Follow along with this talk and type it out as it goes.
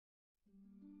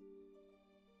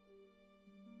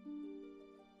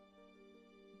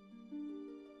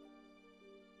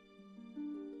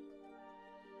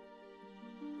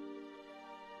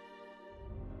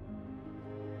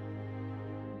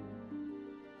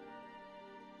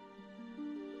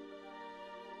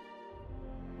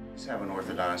have an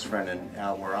orthodontist friend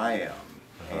out where I am,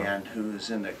 and who's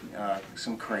into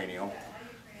some cranial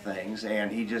things,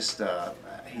 and he just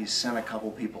he's sent a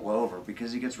couple people over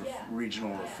because he gets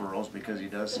regional referrals because he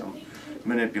does some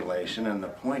manipulation. And the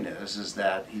point is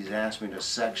that he's asked me to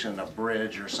section a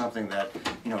bridge or something that,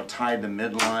 you know, tied the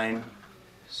midline,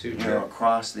 you know,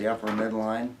 across the upper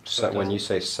midline. So when you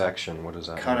say section, what does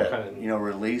that mean? Cut it, you know,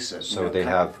 release it. So you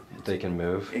know, they can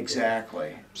move?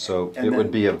 Exactly. So And it then,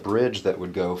 would be a bridge that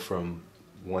would go from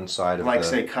one side of like the...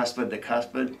 say cuspid to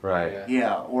cuspid? Right.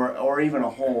 Yeah, or even a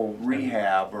whole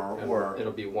rehab or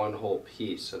it'll be one whole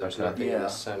piece, so there's nothing in the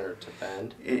center to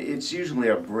bend. It's usually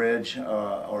a bridge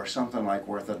or something like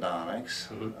orthodontics,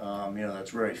 you know,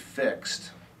 that's very fixed.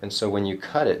 And so when you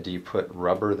cut it, do you put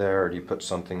rubber there, or do you put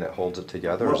something that holds it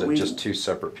together, or is it just two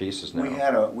separate pieces now?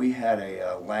 We had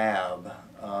a lab,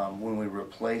 when we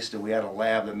replaced it, we had a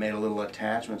lab that made a little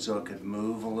attachment so it could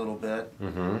move a little bit,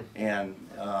 and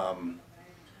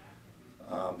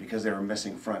because they were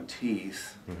missing front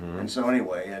teeth, and so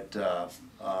anyway,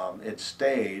 it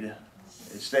stayed.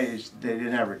 They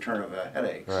didn't have return of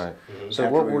headaches. Right. So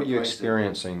what were you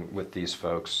experiencing with these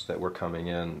folks that were coming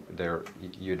in?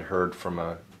 You'd heard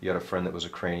from you had a friend that was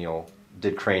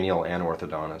did cranial and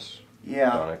orthodontics.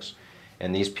 Yeah.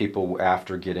 And these people,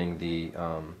 after getting the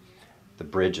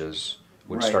bridges,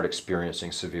 would start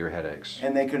experiencing severe headaches.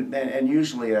 And they could, and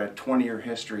usually a 20-year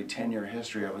history, 10-year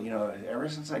history of, you know, ever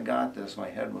since I got this, my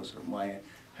head was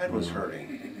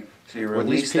hurting. So you were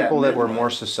these people that were more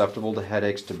susceptible to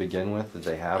headaches to begin with? Did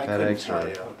they have headaches? I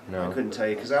couldn't tell you. No? I couldn't tell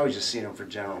you because I was just seeing them for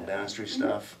general dentistry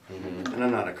stuff, and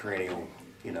I'm not a cranial,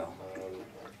 you know,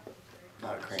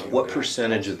 not a cranial. What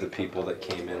percentage of the people that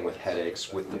came in with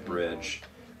headaches with the bridge,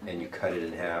 and you cut it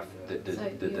in half, did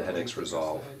the headaches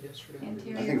resolve?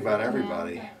 I think about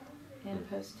everybody.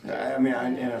 I mean,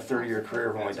 in a 30-year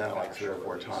career, I've only done it like 3 or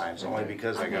 4 times, only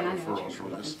because I got referrals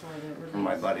from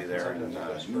my buddy there in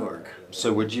Newark.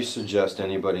 So would you suggest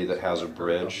anybody that has a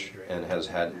bridge and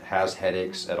has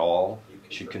headaches at all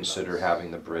should consider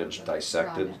having the bridge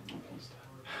dissected?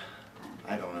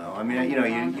 I don't know. I mean, you know,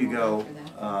 you go...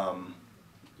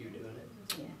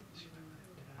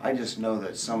 I just know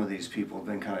that some of these people have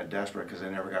been kind of desperate because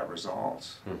they never got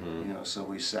results. You know, so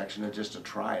we sectioned it just to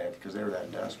try it because they were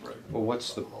that desperate. Well,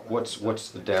 what's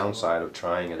the downside of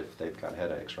trying it if they've got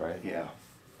headaches, right? Yeah.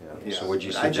 Yeah. So would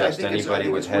you suggest anybody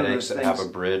with headaches that have a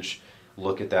bridge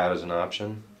look at that as an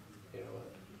option?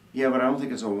 Yeah, but I don't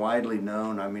think it's a widely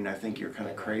known. I mean, I think you're kind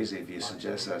of crazy if you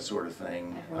suggest that sort of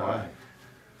thing. Why?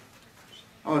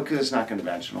 Oh, because it's not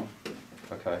conventional.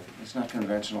 Okay. It's not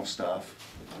conventional stuff.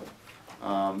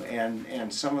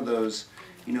 And some of those,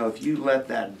 you know, if you let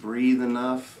that breathe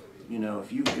enough, you know,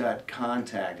 if you've got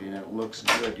contact and it looks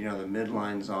good, you know, the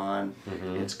midline's on,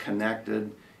 it's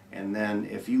connected, and then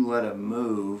if you let it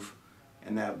move,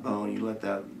 and that bone, you let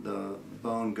the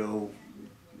bone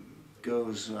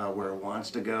goes where it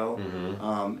wants to go,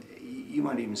 you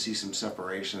might even see some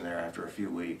separation there after a few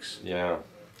weeks. Yeah.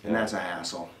 And that's a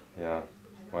hassle. Yeah.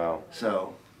 Wow.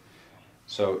 So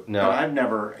now I've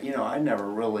never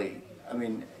really. I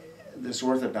mean, this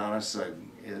orthodontist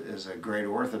is a great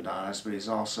orthodontist, but he's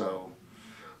also,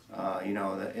 you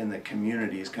know, in the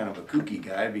community, he's kind of a kooky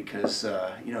guy because,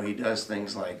 you know, he does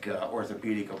things like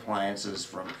orthopedic appliances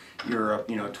from Europe,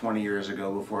 you know, 20 years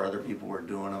ago before other people were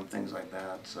doing them, things like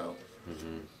that. So,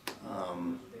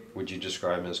 would you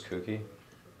describe him as kooky?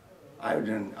 I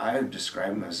would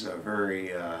describe him as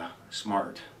very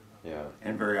smart. Yeah.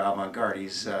 And very avant-garde.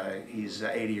 He's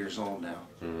 80 years old now.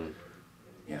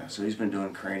 Yeah, so he's been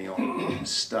doing cranial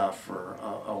stuff for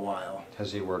a while.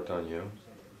 Has he worked on you?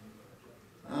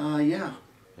 Yeah.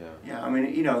 Yeah. Yeah, I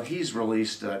mean, you know, he's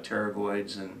released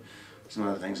pterygoids and some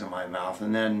other things in my mouth,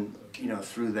 and then, you know,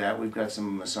 through that we've got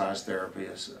some massage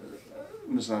therapists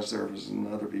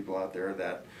and other people out there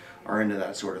that are into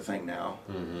that sort of thing now.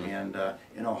 And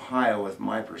in Ohio, with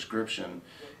my prescription,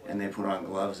 and they put on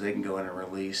gloves, they can go in and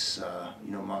release,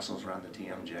 you know, muscles around the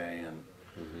TMJ,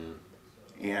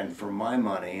 and for my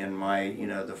money and my, you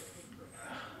know,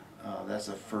 that's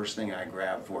the first thing I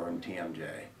grab for him,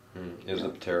 TMJ. Is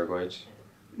it pterygoids?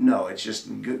 No, it's just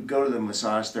go to the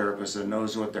massage therapist that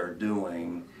knows what they're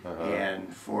doing,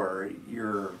 and for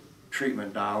your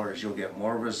treatment dollars, you'll get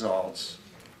more results.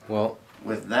 Well,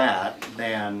 with that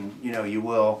than, you know, you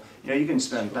will. You know, you can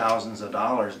spend thousands of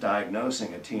dollars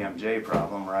diagnosing a TMJ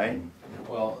problem, right?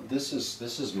 Well, this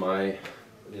is my,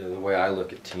 you know, the way I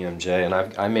look at TMJ, and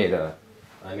I made a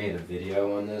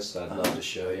video on this that I'd love to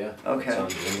show you. Okay. It's on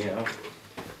Vimeo.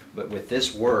 But with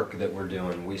this work that we're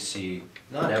doing, we see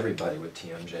not everybody with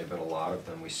TMJ, but a lot of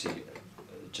them we see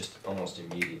just almost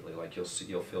immediately. Like you'll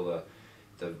feel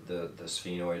the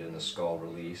sphenoid in the skull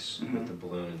release with the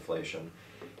balloon inflation,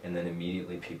 and then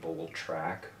immediately people will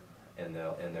track, and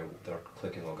their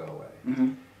clicking will go away.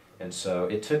 And so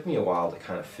it took me a while to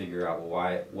kind of figure out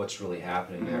what's really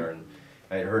happening there. And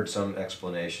I had heard some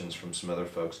explanations from some other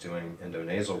folks doing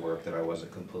endonasal work that I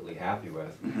wasn't completely happy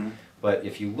with. But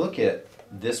if you look at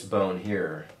this bone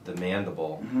here, the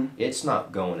mandible, it's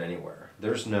not going anywhere.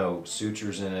 There's no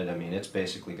sutures in it. I mean, it's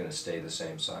basically going to stay the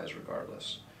same size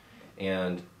regardless.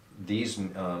 And these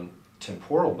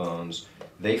temporal bones,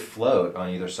 they float on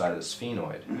either side of the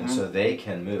sphenoid, and so they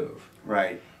can move.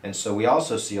 Right. And so we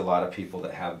also see a lot of people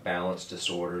that have balance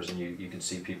disorders, and you can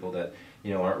see people that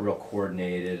aren't real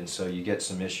coordinated, and so you get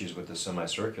some issues with the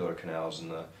semicircular canals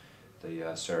and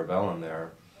the cerebellum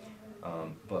there.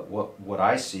 But what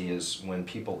I see is when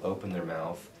people open their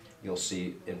mouth, you'll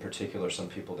see in particular some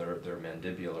people their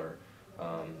mandibular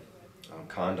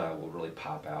condyle will really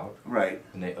pop out. Right.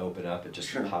 When they open up, it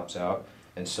just pops out.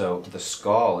 And so the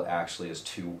skull actually is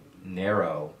too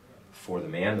narrow for the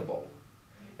mandible.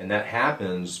 And that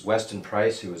happens. Weston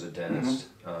Price, who was a dentist,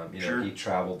 he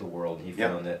traveled the world, and he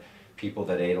found that people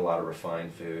that ate a lot of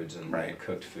refined foods and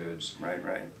cooked foods,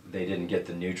 they didn't get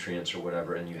the nutrients or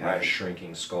whatever, and you have a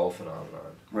shrinking skull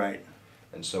phenomenon. Right.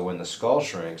 And so when the skull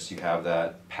shrinks, you have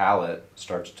that palate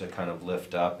starts to kind of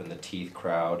lift up, and the teeth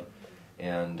crowd,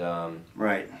 and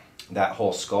that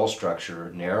whole skull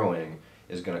structure narrowing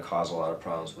is going to cause a lot of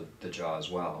problems with the jaw as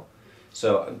well.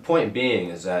 So the point being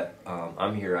is that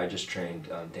I'm here, I just trained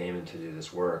Damon to do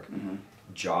this work.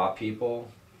 Jaw people,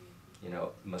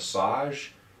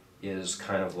 massage is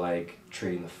kind of like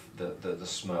treating the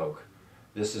smoke.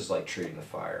 This is like treating the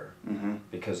fire,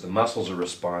 because the muscles are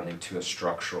responding to a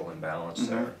structural imbalance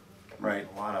there. Right.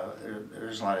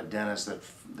 There's a lot of dentists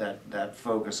that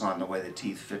focus on the way the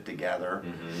teeth fit together.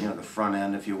 The front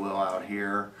end, if you will, out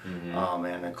here,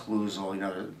 and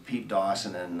occlusal. Pete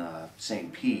Dawson in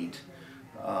St. Pete,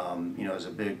 is a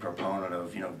big proponent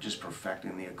of just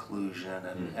perfecting the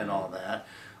occlusion and all that.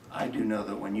 I do know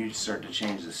that when you start to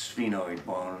change the sphenoid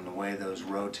bone and the way those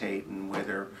rotate and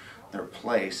where they're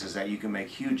placed, is that you can make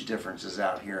huge differences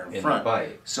out here in front. The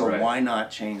bite. So why not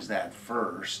change that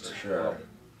first? For sure.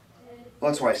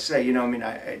 Well, that's why I say, in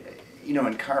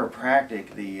chiropractic,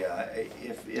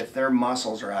 if their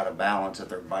muscles are out of balance, if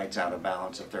their bite's out of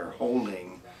balance, if they're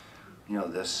holding,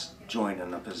 this joint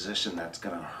in a position that's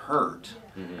going to hurt,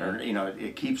 or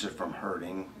it keeps it from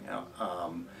hurting.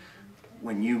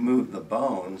 When you move the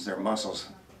bones, their muscles,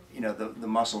 the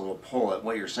muscle will pull it.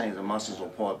 What you're saying is the muscles will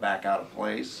pull it back out of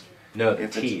place. No, the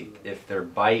teeth. If their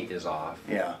bite is off,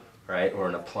 right, or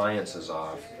an appliance is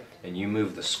off, and you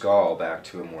move the skull back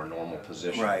to a more normal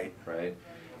position, right,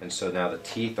 and so now the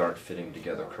teeth aren't fitting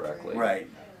together correctly, right.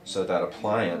 So that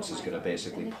appliance is going to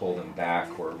basically pull them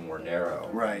back or more narrow,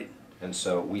 right. And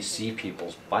so we see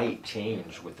people's bite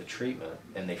change with the treatment,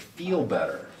 and they feel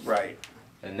better, right.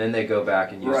 And then they go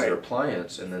back and use their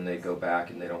appliance, and then they go back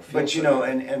and they don't feel. But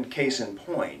and case in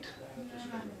point,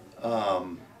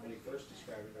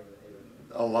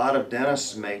 a lot of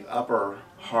dentists make upper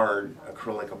hard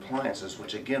acrylic appliances,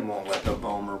 which again won't let the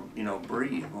bone,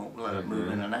 breathe, won't let it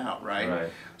move in and out, right?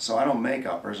 So I don't make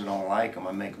uppers, I don't like them.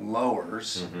 I make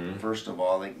lowers. First of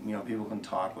all, people can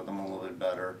talk with them a little bit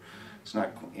better. It's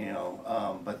not,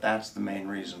 but that's the main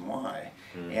reason why.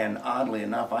 And oddly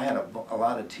enough, I had a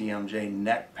lot of TMJ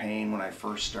neck pain when I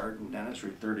first started in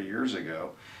dentistry 30 years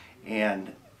ago.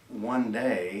 And one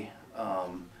day,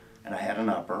 and I had an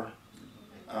upper,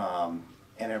 and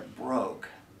it broke.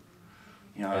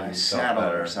 I sat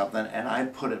on it or something, and I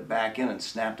put it back in and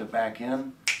snapped it back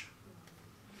in.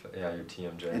 Yeah, your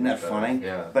TMJ. Isn't that funny?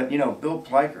 Yeah. But Bill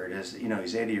Plikert is,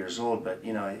 he's 80 years old, but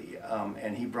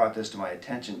and he brought this to my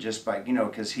attention just by,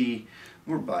 because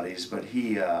we're buddies, but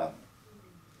he,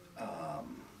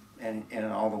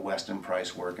 and all the Weston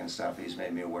Price work and stuff he's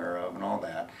made me aware of and all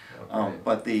that. Okay.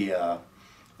 But the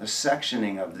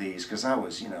sectioning of these, because I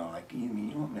was, like,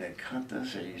 you want me to cut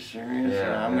this? Are you serious?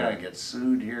 Yeah, I'm going to get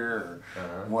sued here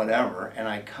or whatever. And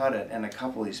I cut it, and a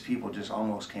couple of these people just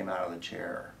almost came out of the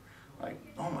chair. Like,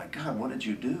 oh my God, what did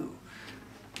you do?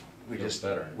 We just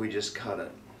cut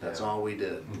it. That's all we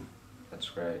did. That's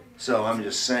great. So I'm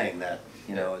just saying that,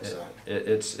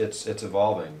 it's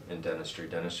evolving in dentistry.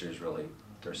 Dentistry is really,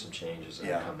 there's some changes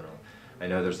that are coming on. I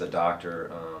know there's a doctor,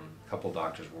 a couple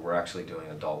doctors where we're actually doing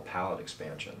adult palate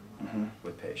expansion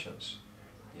with patients.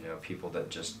 People that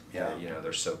just,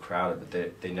 they're so crowded,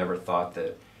 but they never thought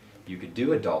that you could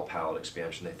do adult palate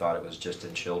expansion. They thought it was just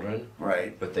in children.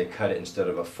 Right. But they cut it, instead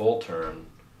of a full turn,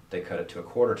 they cut it to a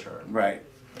quarter turn. Right.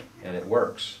 and it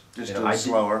works. Just You know, do it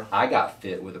slower. I got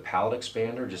fit with a palate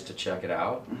expander just to check it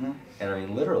out, Mm-hmm. and I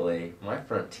mean, literally, my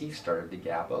front teeth started to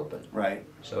gap open. Right.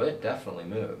 So it definitely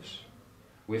moves.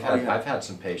 Yeah. I've had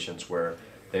some patients where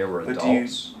they were But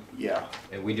adults, yeah.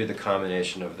 and we do the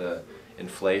combination of the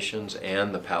inflations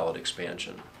and the palate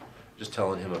expansion. Just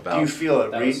telling him about. Do you feel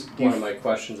it? That was one of my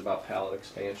questions about palate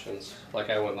expansions. Like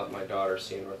I wouldn't let my daughter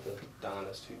see an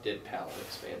orthodontist who did palate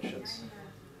expansions.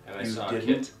 And I You saw a kid.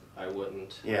 didn't? I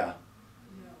wouldn't. Yeah.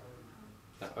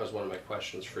 That was one of my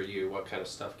questions for you. What kind of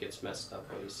stuff gets messed up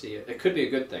when you see it? It could be a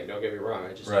good thing, don't get me wrong.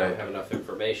 I just Right. don't have enough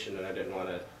information and I didn't want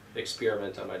to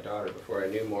experiment on my daughter before I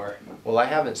knew more. Well, I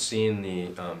haven't seen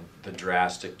the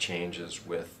drastic changes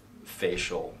with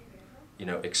facial,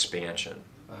 expansion,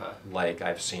 like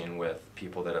I've seen with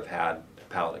people that have had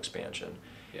palate expansion.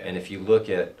 Yeah. And if you look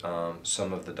at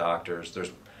some of the doctors,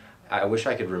 I wish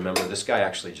I could remember. This guy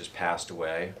actually just passed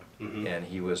away, and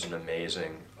he was an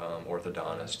amazing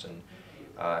orthodontist,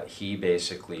 and he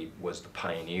basically was the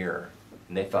pioneer.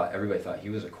 And everybody thought he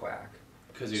was a quack.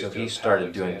 So he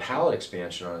started doing palate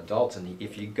expansion on adults, and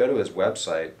if you go to his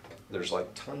website, there's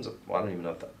like tons of, well, I don't even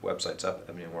know if the website's up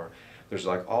anymore. There's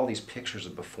like all these pictures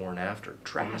of before and after,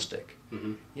 drastic.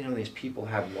 These people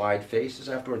have wide faces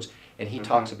afterwards, and he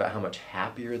talks about how much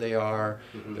happier they are,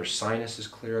 their sinuses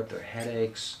clear up, their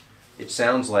headaches. It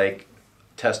sounds like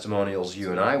testimonials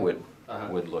you and I would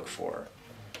look for.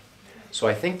 So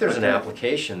I think there's an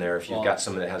application there if you've got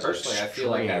someone that has personally, extreme. I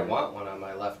feel like I want one on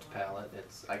my left palate.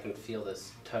 I can feel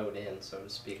this toed in, so to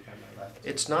speak, on my left.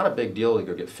 It's not a big deal to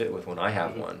go get fit with one. I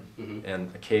have one,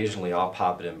 and occasionally I'll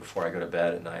pop it in before I go to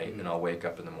bed at night, and I'll wake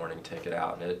up in the morning and take it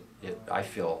out, and I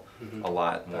feel a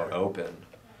lot more open.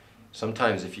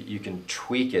 Sometimes if you can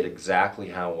tweak it exactly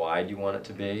how wide you want it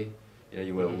to be,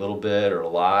 you want a little bit or a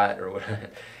lot or whatever,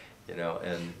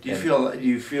 and Do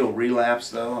you feel relapse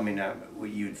though? I mean,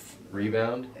 you'd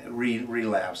rebound.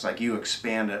 Relapse, like you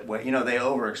expand it. They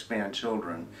overexpand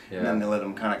children, and then they let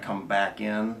them kind of come back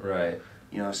in. Right.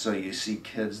 So you see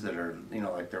kids that are,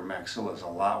 like their maxilla is a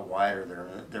lot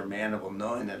wider, their mandible,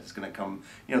 knowing that it's going to come,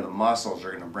 the muscles are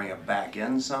going to bring it back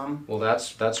in some. Well,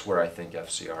 that's where I think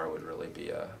FCR would really be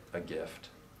a gift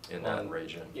in that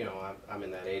region. I'm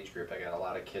in that age group. I got a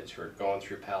lot of kids who are going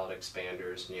through palate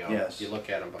expanders. Yes. You look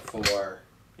at them before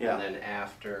Yeah. and then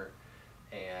after,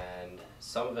 and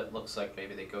some of it looks like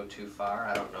maybe they go too far.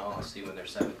 I don't know. I'll see when they're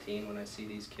 17 when I see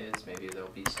these kids. Maybe there'll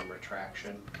be some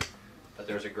retraction. But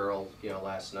there's a girl,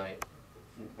 last night,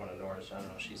 one of Nora's, I don't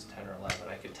know, she's 10 or 11.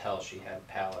 I could tell she had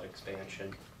palate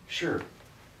expansion. Sure.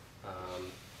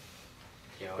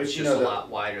 But It's just a lot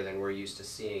wider than we're used to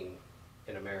seeing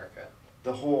in America.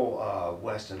 The whole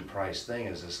Weston Price thing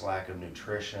is this lack of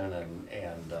nutrition,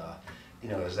 and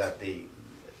is that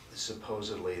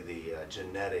supposedly the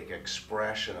genetic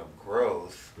expression of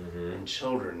growth in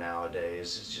children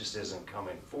nowadays. It just isn't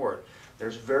coming forth.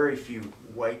 There's very few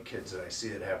white kids that I see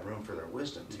that have room for their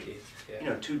wisdom teeth.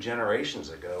 Yeah. 2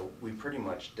 generations ago, we pretty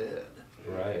much did.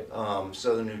 Right.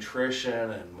 So the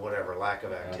nutrition and whatever lack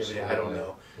of activity, I don't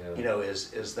know,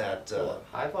 is that. Well,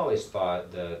 I've always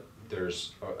thought that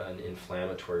there's an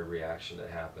inflammatory reaction that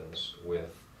happens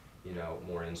with,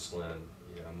 more insulin,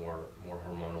 more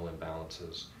hormonal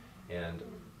imbalances, and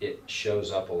it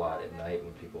shows up a lot at night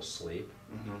when people sleep.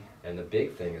 And the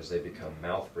big thing is they become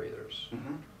mouth breathers.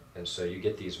 And so you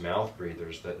get these mouth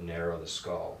breathers that narrow the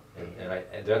skull,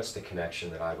 and that's the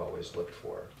connection that I've always looked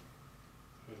for.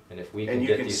 And if we can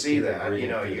get these people breathing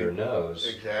through their nose,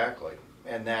 exactly,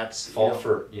 and that's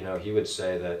he would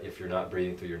say that if you're not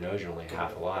breathing through your nose, you're only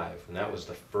half alive, and that was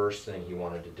the first thing he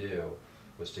wanted to do,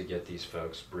 was to get these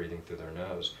folks breathing through their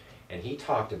nose. And he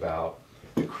talked about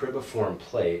the cribriform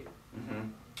plate.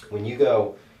 When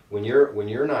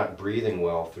you're not breathing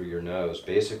well through your nose,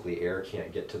 basically air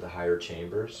can't get to the higher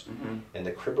chambers, and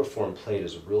the cribriform plate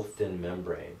is a real thin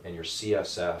membrane, and your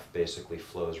CSF basically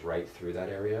flows right through that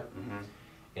area.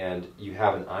 And you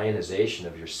have an ionization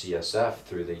of your CSF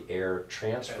through the air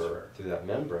transfer through that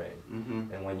membrane.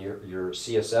 And when your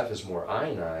CSF is more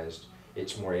ionized,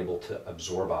 it's more able to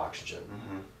absorb oxygen.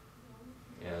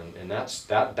 And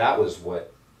that was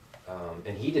what.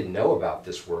 And he didn't know about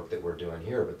this work that we're doing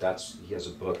here, but he has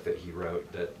a book that he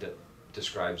wrote that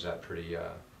describes that pretty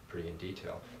in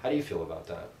detail. How do you feel about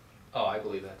that? Oh, I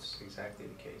believe that's exactly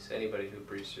the case. Anybody who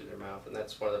breathes through their mouth, and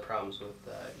that's one of the problems with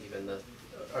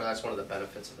that's one of the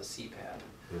benefits of a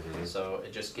CPAP. So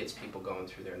it just gets people going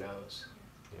through their nose.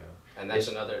 Yeah. And that's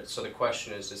so the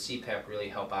question is, does CPAP really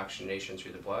help oxygenation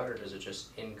through the blood, or does it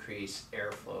just increase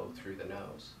airflow through the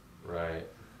nose? Right.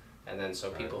 And then so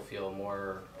people feel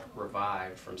more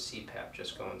revived from CPAP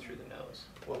just going through the nose.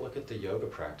 Well, look at the yoga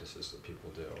practices that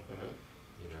people do.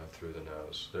 through the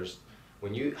nose.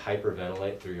 When you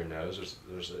hyperventilate through your nose,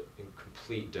 there's a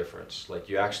complete difference. Like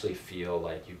you actually feel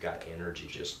like you've got energy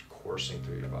just coursing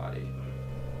through your body.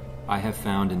 I have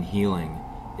found in healing,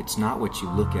 it's not what you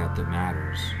look at that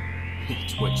matters,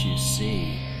 it's what you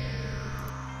see.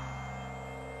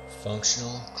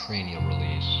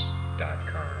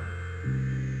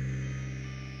 FunctionalCranialRelease.com